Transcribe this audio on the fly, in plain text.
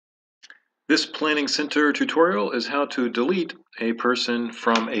This Planning Center tutorial is how to delete a person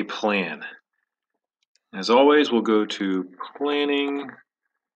from a plan. As always, we'll go to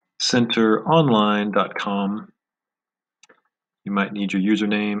planningcenteronline.com. You might need your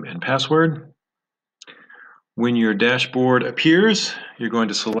username and password. When your dashboard appears, you're going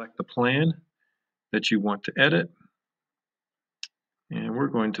to select the plan that you want to edit. And we're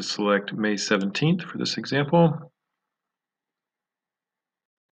going to select May 17th for this example.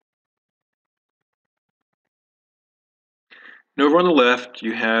 And over on the left,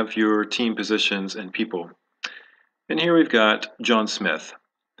 you have your team positions and people. And here we've got John Smith.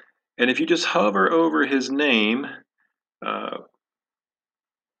 And if you just hover over his name,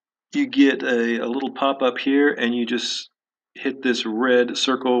 you get a little pop-up here, and you just hit this red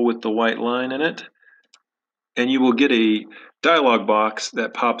circle with the white line in it, and you will get a dialog box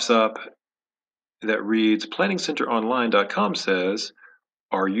that pops up that reads, PlanningCenterOnline.com says,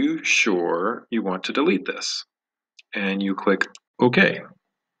 "Are you sure you want to delete this?" And you click OK.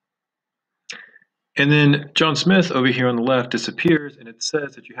 And then John Smith over here on the left disappears, and it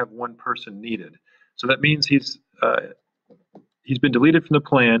says that you have one person needed. So that means he's been deleted from the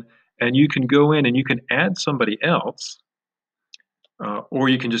plan, and you can go in and you can add somebody else, or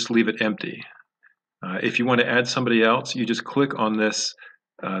you can just leave it empty. If you want to add somebody else, you just click on this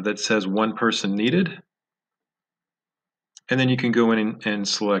that says one person needed, and then you can go in and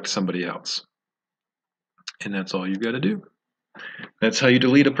select somebody else. And that's all you've got to do. That's how you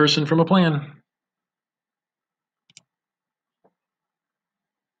delete a person from a plan.